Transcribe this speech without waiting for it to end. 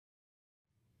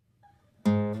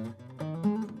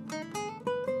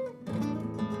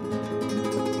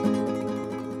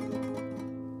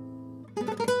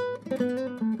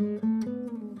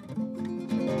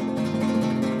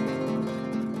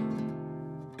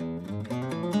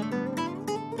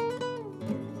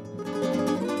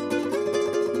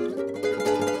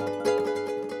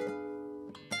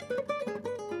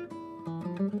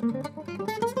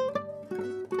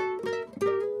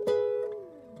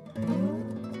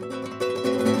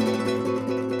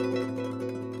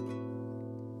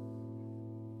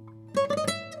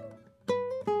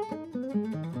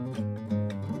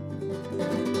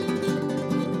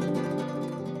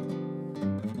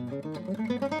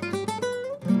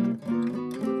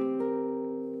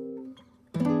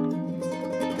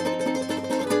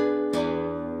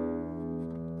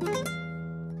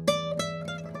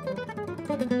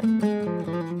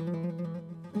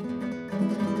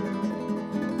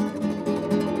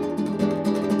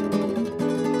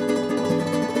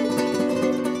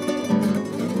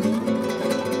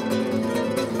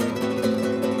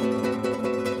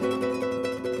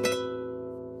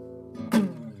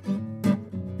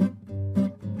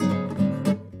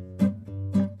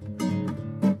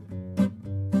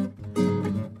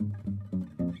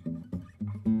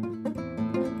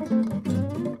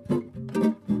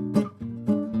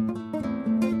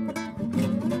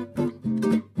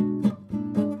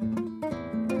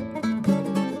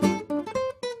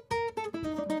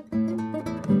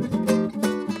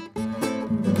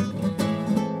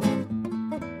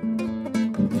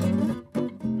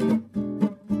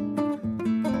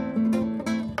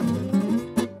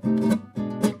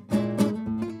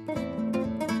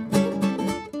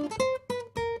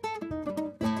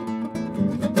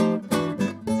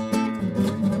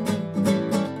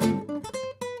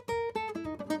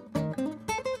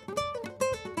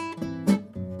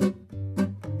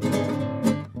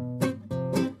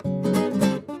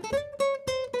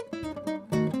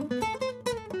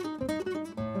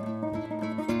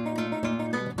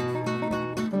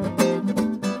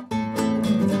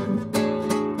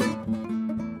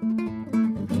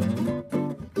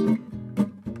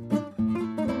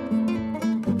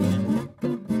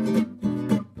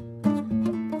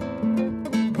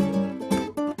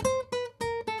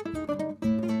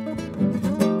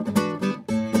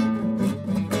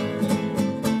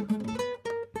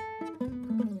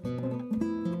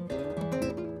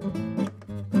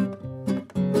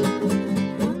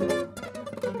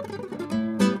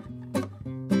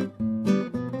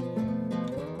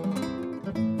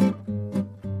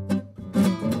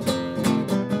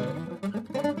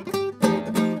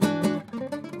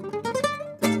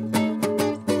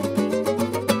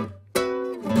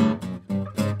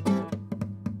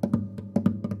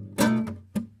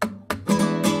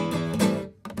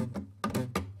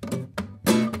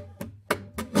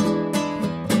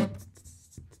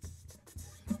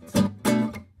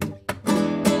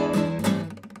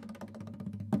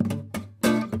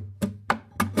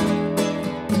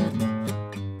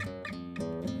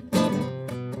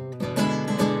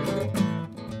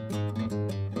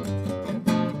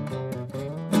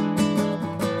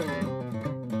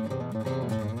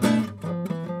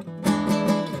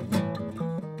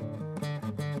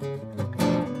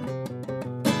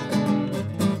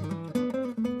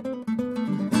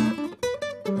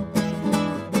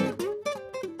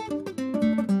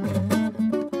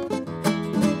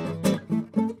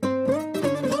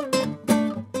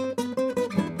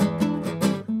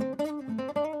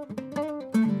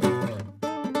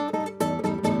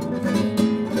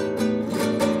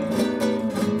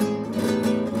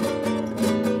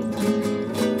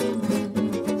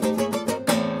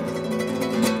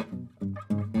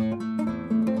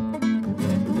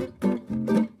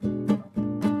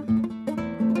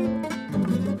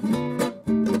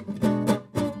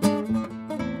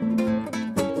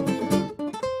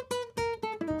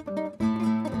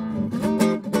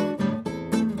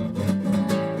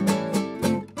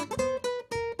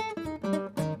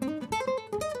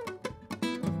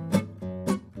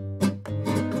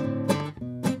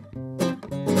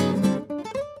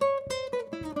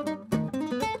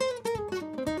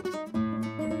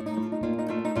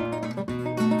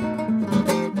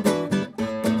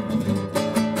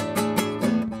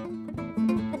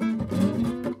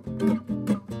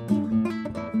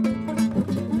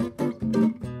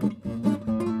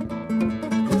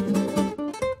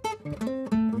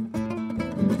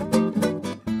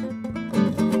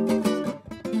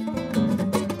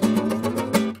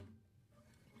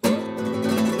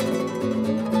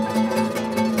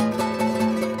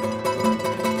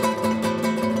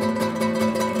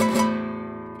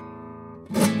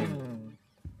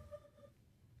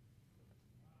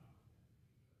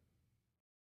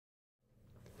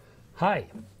Hi,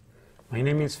 my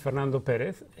name is Fernando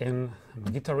Perez and I'm a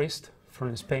guitarist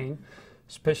from Spain,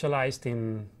 specialized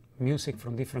in music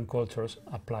from different cultures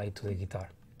applied to the guitar.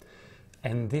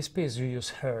 And this piece you just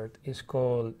heard is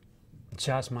called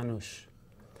Jazz Manouche.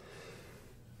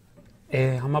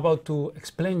 I'm about to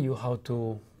explain you how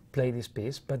to play this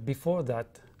piece, but before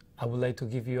that I would like to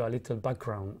give you a little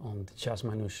background on the Jazz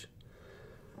Manouche.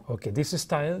 Okay, this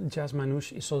style, Jazz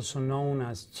Manouche, is also known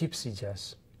as Gypsy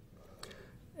Jazz.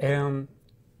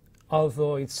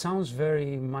 Although it sounds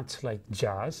very much like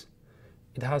jazz,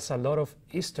 it has a lot of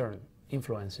Eastern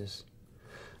influences.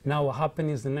 Now what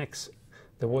happened is the next.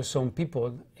 There were some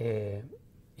people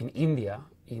in India,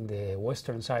 in the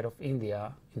western side of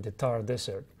India, in the Thar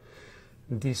Desert.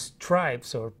 These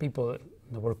tribes or people,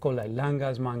 they were called like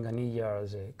Langas,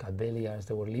 Manganillas, Cabelias,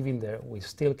 they were living there. We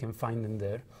still can find them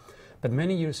there. But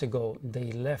many years ago,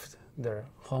 they left their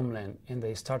homeland and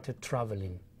they started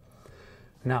traveling.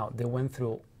 Now, they went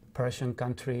through Persian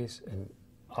countries and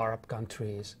Arab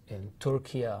countries and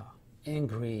Turkey and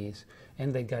Greece,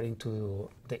 and they got into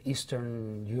the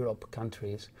Eastern Europe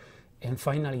countries, and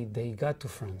finally they got to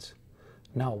France.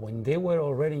 Now, when they were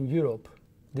already in Europe,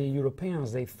 the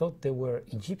Europeans, they thought they were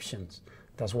Egyptians.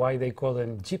 That's why they call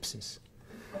them gypsies.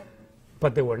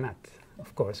 But they were not,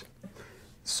 of course.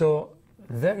 So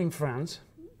there in France,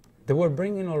 they were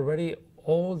bringing already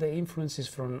all the influences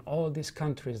from all these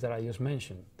countries that I just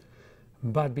mentioned.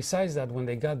 But besides that, when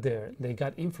they got there, they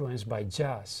got influenced by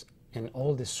jazz and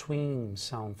all the swing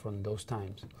sound from those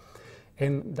times.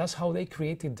 And that's how they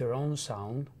created their own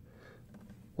sound,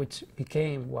 which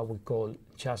became what we call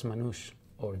Jazz Manouche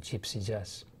or Gypsy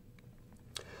Jazz.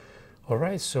 All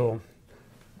right, so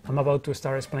I'm about to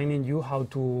start explaining you how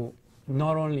to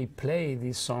not only play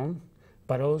this song,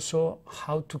 but also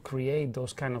how to create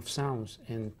those kind of sounds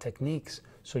and techniques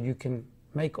so you can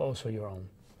make also your own.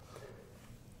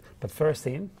 But first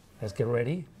thing, let's get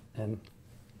ready and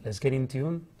let's get in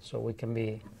tune so we can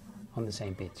be on the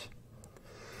same pitch.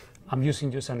 I'm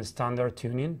using just a standard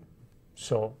tuning,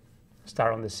 so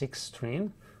start on the 6th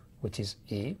string, which is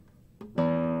E.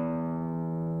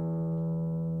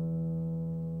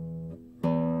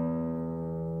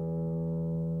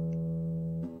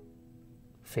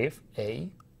 5th, A.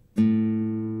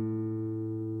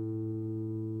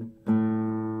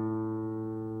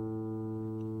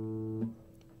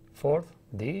 4th,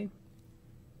 D.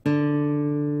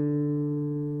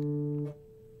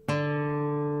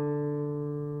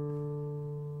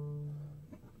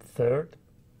 3rd,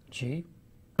 G.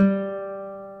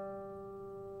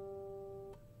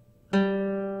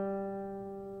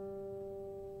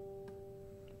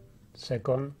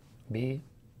 2nd, B.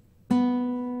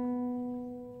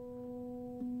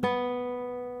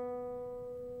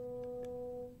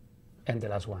 And the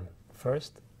last one,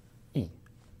 1st, E.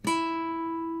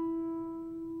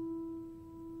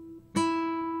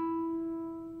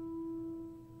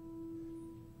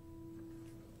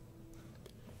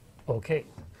 Okay,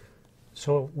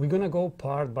 so we're gonna go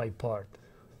part by part.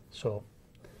 So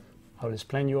I'll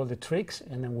explain you all the tricks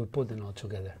and then we'll put them all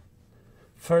together.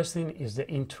 First thing is the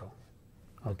intro.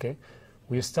 Okay,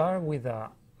 we start with a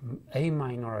A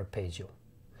minor arpeggio.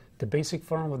 The basic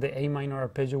form of the A minor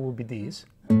arpeggio will be this,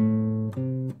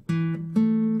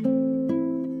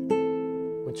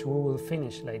 which we will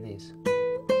finish like this.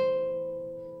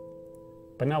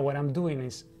 But now what I'm doing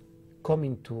is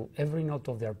coming to every note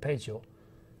of the arpeggio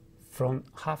from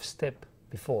half step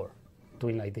before,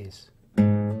 doing like this.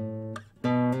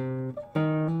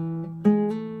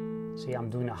 See, I'm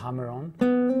doing a hammer on.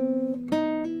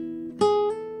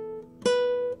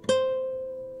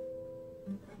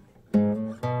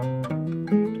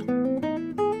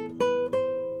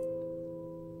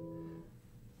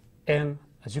 And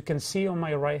as you can see on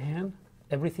my right hand,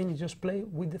 everything is just played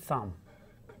with the thumb.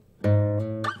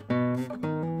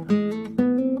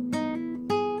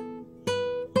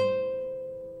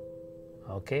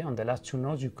 Okay, on the last two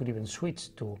notes you could even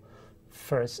switch to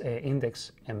first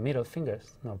index and middle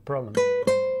fingers, no problem.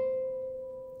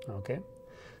 Okay,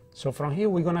 so from here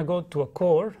we're gonna go to a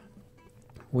chord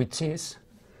which is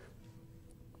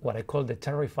what I call the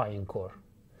terrifying chord.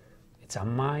 It's a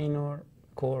minor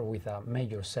chord with a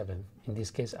major seventh, in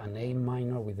this case an A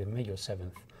minor with a major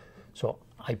seventh. So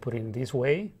I put it in this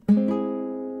way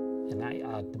and I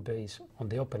add the bass on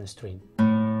the open string.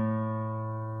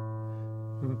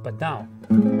 But now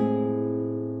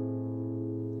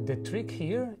the trick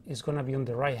here is going to be on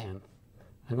the right hand.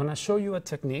 I'm going to show you a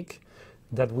technique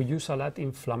that we use a lot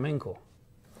in flamenco.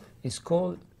 It's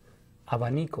called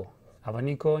abanico.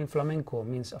 Abanico in flamenco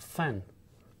means a fan.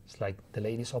 It's like the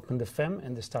ladies open the fan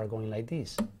and they start going like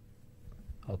this.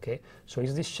 Okay, so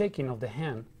it's this shaking of the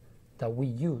hand that we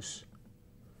use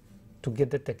to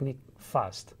get the technique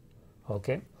fast,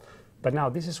 okay? But now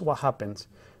this is what happens.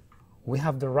 We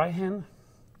have the right hand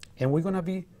and we're gonna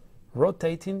be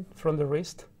rotating from the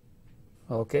wrist,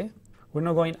 okay? We're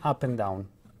not going up and down,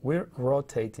 we're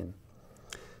rotating.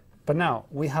 But now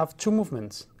we have two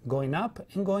movements, going up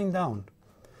and going down.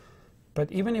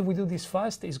 But even if we do this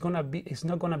fast, it's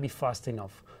not gonna be fast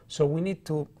enough. So we need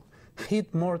to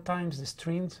hit more times the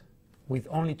strings with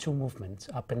only two movements,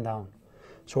 up and down.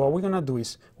 So what we're gonna do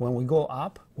is, when we go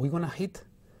up, we're gonna hit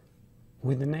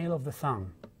with the nail of the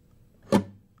thumb,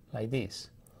 like this.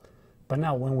 But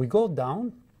now when we go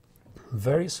down,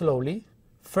 very slowly,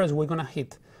 first we're gonna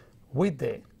hit with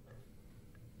the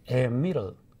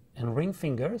middle and ring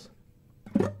fingers,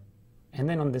 and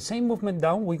then on the same movement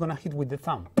down, we're gonna hit with the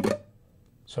thumb.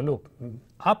 So look,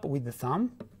 up with the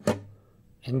thumb,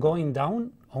 and going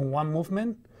down on one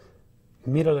movement,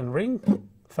 middle and ring,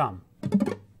 thumb.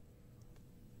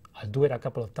 I'll do it a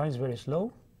couple of times, very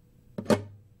slow.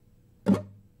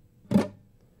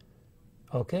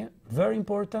 Okay, very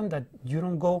important that you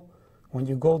don't go, when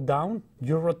you go down,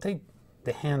 you rotate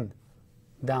the hand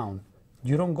down.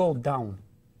 You don't go down.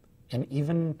 And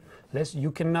even less,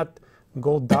 you cannot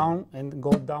go down and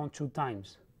go down two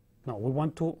times. No, we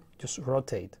want to just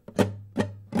rotate.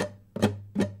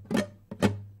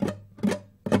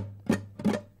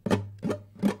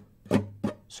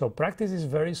 So practice is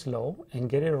very slow and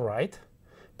get it right,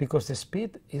 because the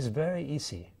speed is very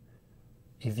easy.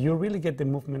 If you really get the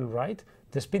movement right,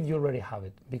 the speed you already have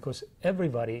it, because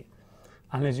everybody,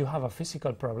 unless you have a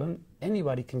physical problem,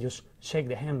 anybody can just shake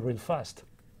the hand real fast.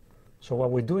 So what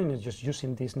we're doing is just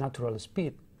using this natural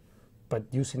speed, but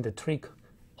using the trick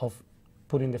of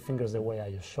putting the fingers the way I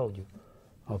just showed you.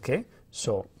 Okay,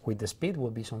 so with the speed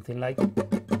will be something like.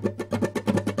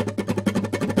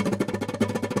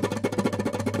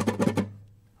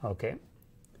 Okay,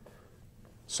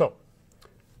 so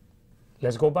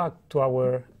let's go back to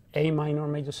our A minor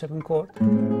major 7 chord,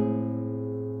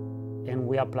 and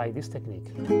we apply this technique.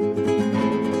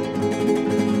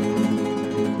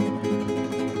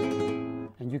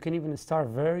 And you can even start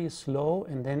very slow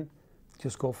and then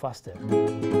just go faster.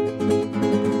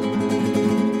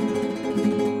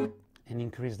 And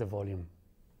increase the volume.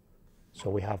 So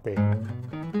we have the.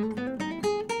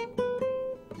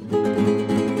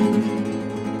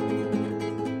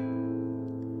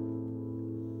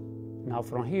 Now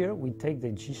from here, we take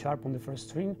the G sharp on the first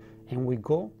string and we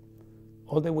go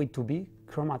all the way to B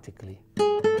chromatically.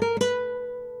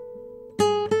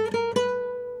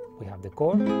 We have the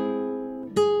chord.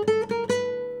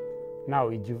 Now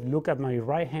if you look at my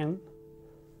right hand,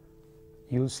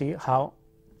 you'll see how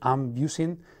I'm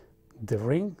using the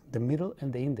ring, the middle,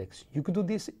 and the index. You could do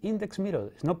this index middle,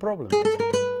 it's no problem.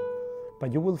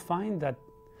 But you will find that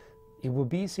it will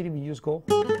be easy if you just go.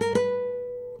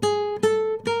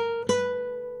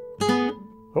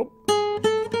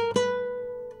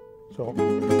 So,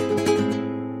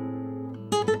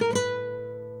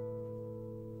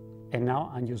 and now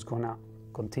I'm just gonna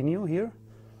continue here.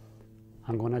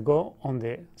 I'm gonna go on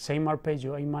the same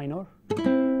arpeggio, A minor,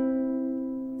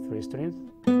 3 strings.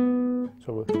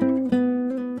 So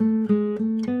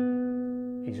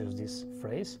it's just this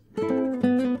phrase.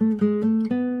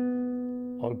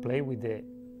 I'll play with the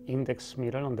index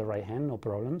middle on the right hand, no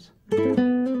problems.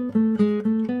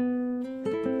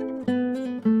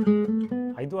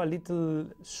 I do a little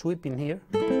sweep in here,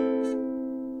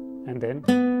 and then,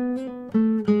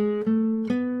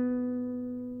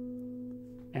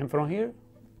 and from here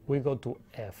we go to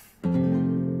F,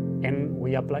 and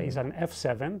we apply, it's an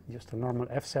F7, just a normal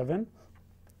F7,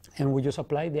 and we just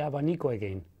apply the abanico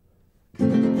again.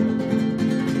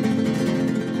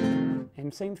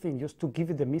 And same thing, just to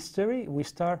give it the mystery, we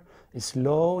start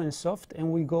slow and soft,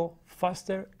 and we go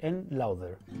faster and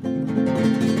louder.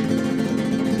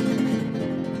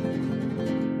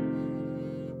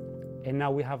 And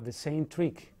now we have the same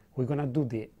trick. We're gonna do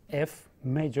the F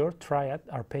major triad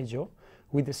arpeggio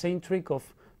with the same trick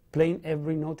of playing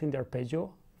every note in the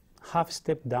arpeggio, half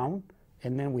step down,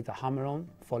 and then with a hammer on,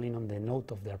 falling on the note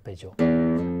of the arpeggio.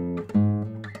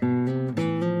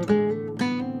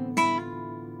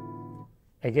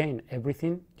 Again,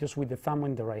 everything just with the thumb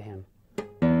in the right hand.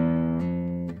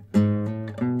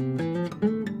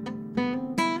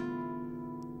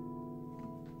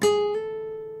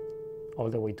 All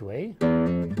the way to A.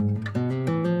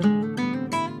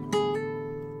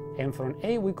 And from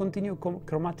A we continue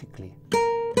chromatically.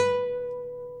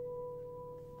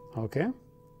 Okay?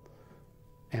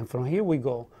 And from here we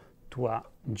go to a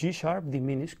G sharp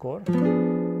diminished chord,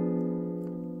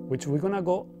 which we're gonna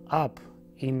go up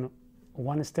in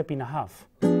 1.5 steps.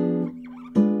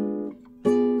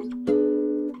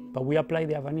 but we apply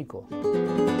the abanico.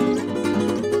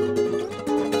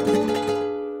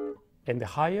 And the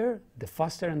higher, the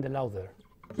faster and the louder.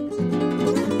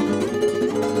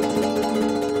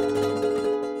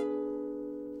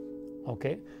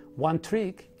 Okay, one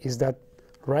trick is that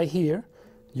right here,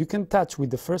 you can touch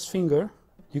with the first finger,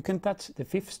 you can touch the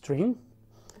 5th string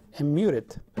and mute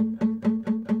it.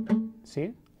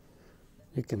 See?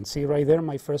 You can see right there,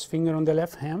 my first finger on the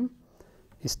left hand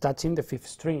is touching the 5th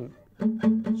string,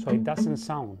 so it doesn't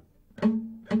sound.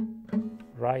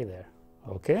 Right there,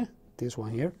 okay? This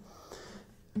one here.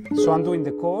 So I'm doing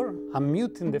the chord, I'm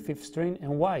muting the 5th string,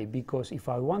 and why? Because if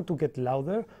I want to get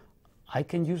louder, I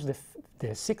can use the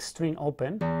 6th string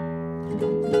open.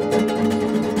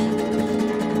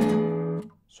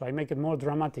 So I make it more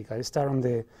dramatic. I start on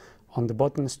the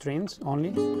bottom strings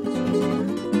only.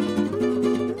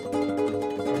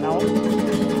 And now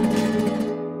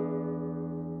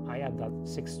I add that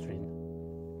 6th string,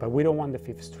 but we don't want the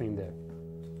 5th string there.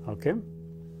 Okay?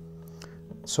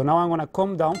 So now I'm going to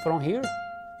come down from here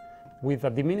with a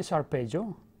diminished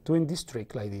arpeggio, doing this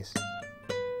trick like this.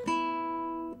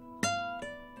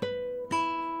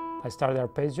 I start the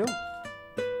arpeggio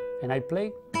and I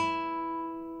play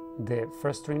the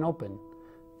 1st string open.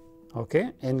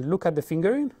 Okay, and look at the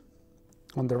fingering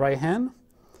on the right hand,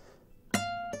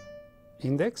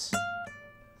 index,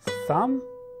 thumb,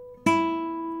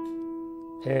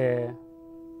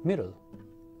 middle.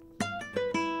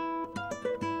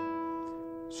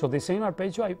 So the same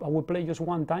arpeggio, I will play just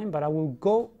one time, but I will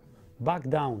go back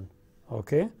down.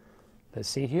 Okay, let's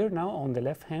see here now on the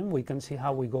left hand, we can see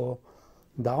how we go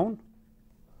down.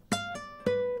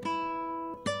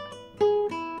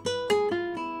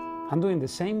 I'm doing the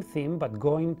same thing, but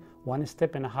going 1.5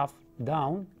 steps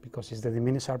down, because it's the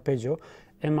diminished arpeggio,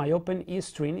 and my open E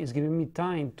string is giving me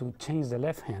time to change the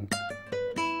left hand.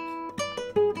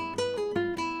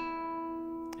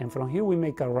 And from here we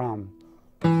make a round.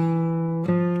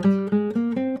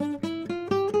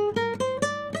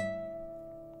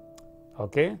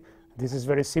 Okay, this is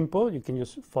very simple, you can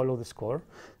just follow the score.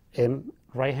 And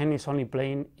right hand is only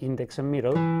playing index and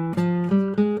middle.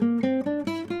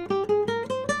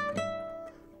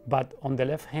 But on the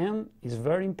left hand, it's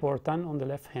very important on the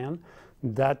left hand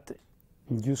that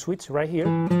you switch right here.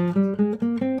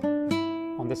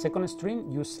 On the 2nd string,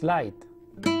 you slide.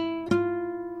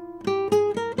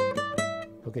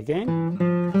 Look again.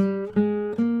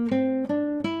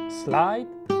 Slide.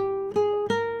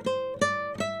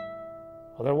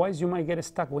 Otherwise, you might get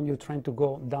stuck when you're trying to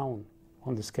go down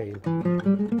on the scale.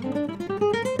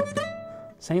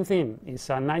 Same thing, it's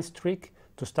a nice trick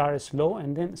to start slow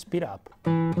and then speed up.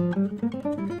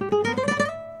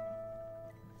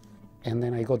 And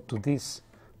then I go to this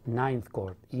 9th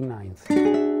chord, E9th.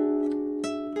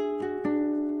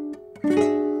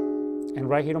 And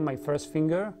right here on my 1st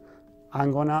finger,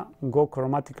 I'm gonna go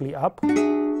chromatically up.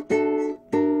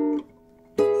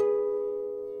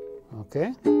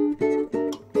 Okay.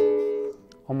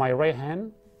 On my right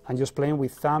hand, I'm just playing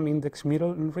with thumb, index,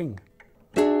 middle, and ring.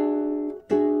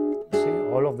 See,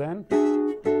 all of them.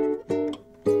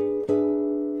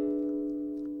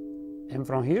 And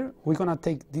from here, we're gonna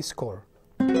take this chord.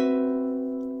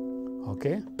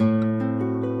 Okay?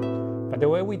 But the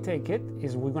way we take it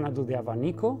is we're gonna do the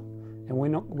abanico, and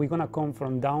we're gonna come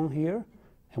from down here,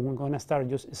 and we're gonna start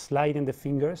just sliding the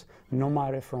fingers, no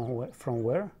matter from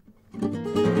where.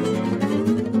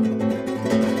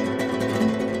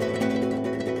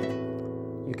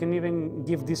 You can even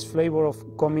give this flavor of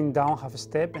coming down 1/2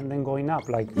 step and then going up,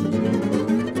 like.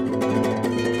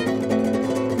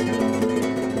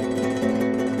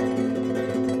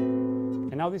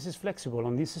 And now this is flexible.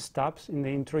 On these stops in the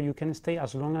intro, you can stay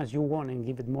as long as you want and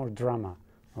give it more drama,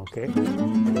 okay?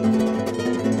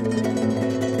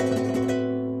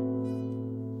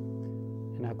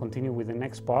 And I'll continue with the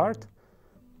next part.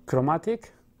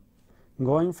 Chromatic,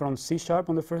 going from C sharp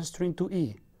on the 1st string to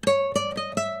E.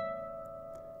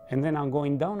 And then I'm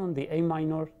going down on the A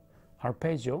minor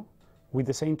arpeggio with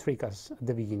the same trick as at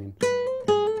the beginning.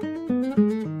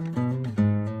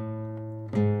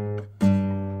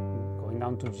 Going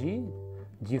down to G,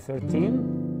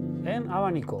 G13, and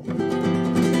abanico.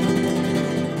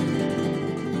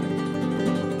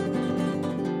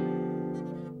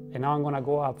 And now I'm gonna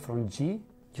go up from G,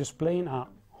 just playing a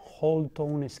whole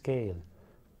tone scale.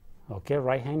 Okay,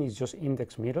 right hand is just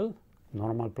index middle,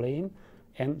 normal playing,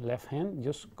 and left hand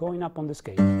just going up on the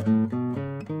scale.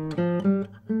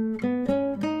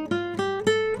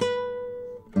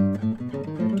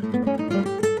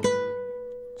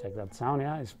 Check that sound,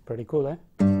 yeah, it's pretty cool, eh?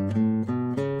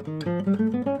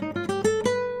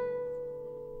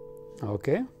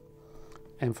 Okay,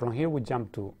 And from here we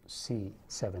jump to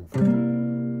C7th.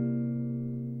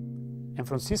 And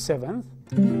from C7th,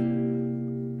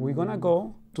 we're gonna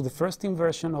go to the first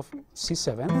inversion of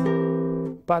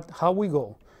C7th, but how we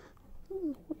go?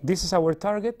 This is our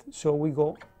target, so we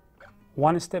go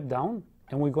one step down,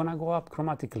 and we're gonna go up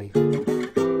chromatically.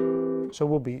 So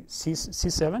we'll be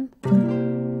C7,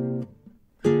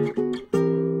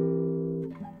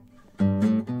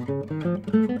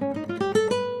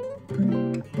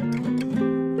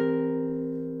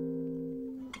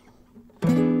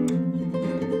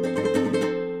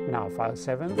 now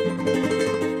 5/7,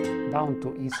 down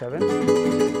to E7,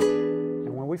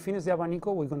 and when we finish the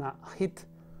abanico, we're gonna hit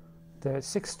the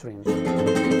 6th string.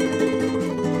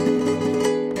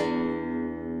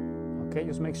 Okay,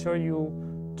 just make sure you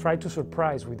try to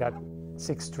surprise with that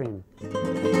 6th string.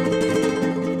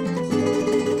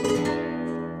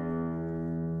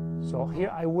 So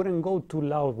here I wouldn't go too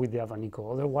loud with the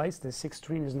abanico, otherwise the 6th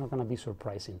string is not going to be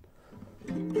surprising.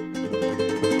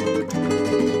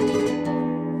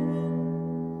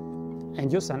 And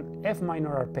just an F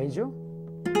minor arpeggio.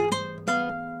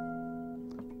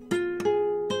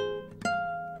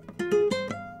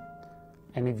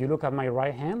 And if you look at my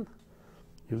right hand,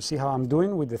 you'll see how I'm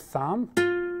doing with the thumb,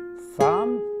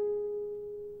 thumb.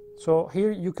 So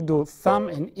here you could do thumb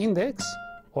and index,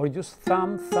 or just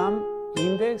thumb, thumb,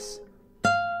 index,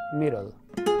 middle.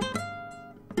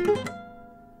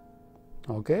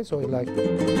 Okay, so it's like.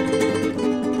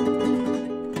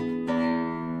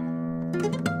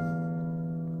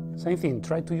 Same thing,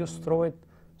 try to just throw it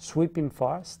sweeping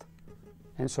fast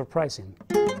and surprising.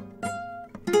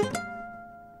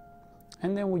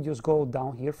 And then we just go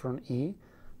down here from E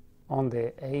on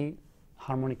the A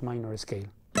harmonic minor scale.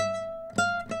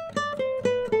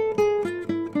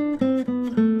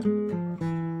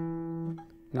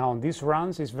 Now on these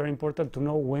rounds it's very important to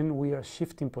know when we are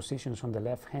shifting positions on the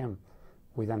left hand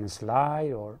with a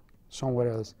slide or somewhere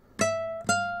else.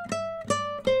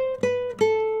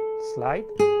 Slide.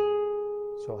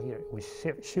 So here we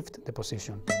shift the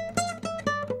position.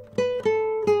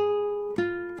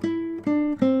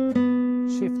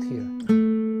 Shift here.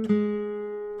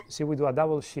 See, we do a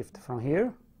double shift from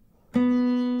here.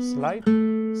 Slide,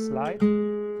 slide.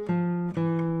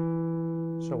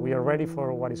 So we are ready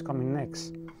for what is coming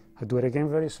next. I do it again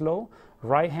very slow.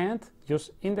 Right hand,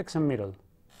 just index and middle.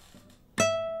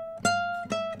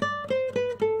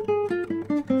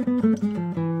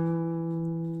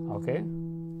 Okay,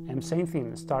 and same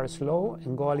thing, start slow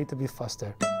and go a little bit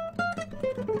faster.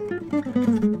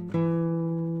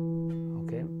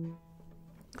 Okay,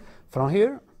 from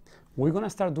here we're gonna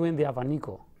start doing the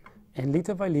abanico, and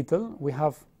little by little we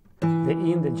have the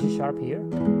E and the G sharp here,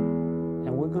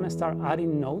 and we're gonna start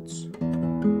adding notes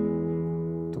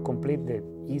to complete the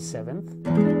E7th.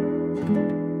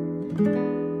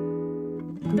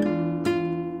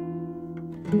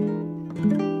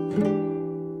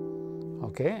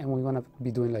 Okay, and we're gonna be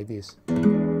doing like this.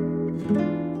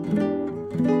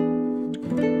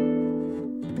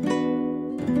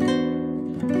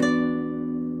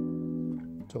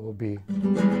 So it will be.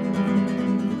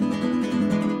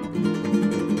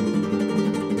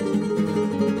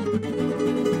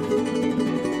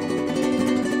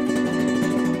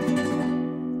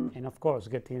 And of course,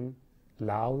 getting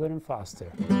louder and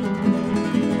faster.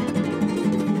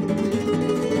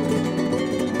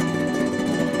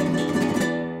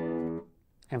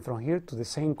 And from here to the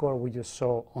same chord we just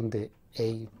saw on the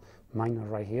A minor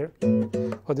right here.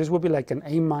 So this will be like an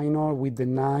A minor with the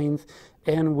 9th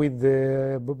and with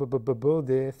the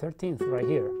 13th right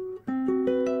here.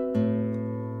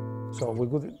 So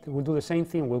we'll do the same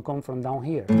thing. We'll come from down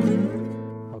here.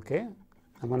 Okay,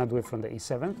 I'm gonna do it from the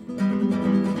E7th.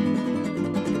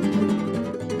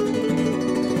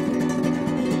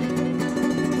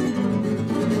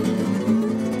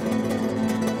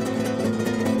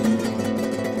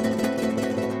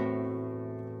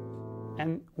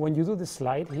 When you do the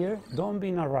slide here, don't be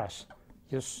in a rush.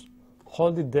 Just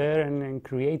hold it there and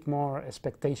create more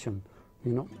expectation,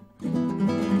 you know.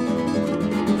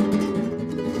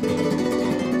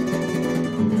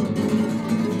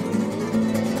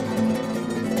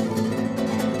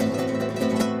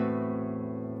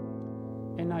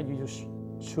 And now you just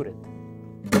shoot it.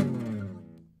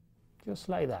 Just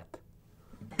like that.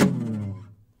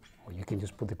 Or you can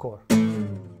just put the chord.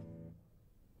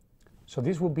 So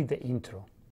this will be the intro.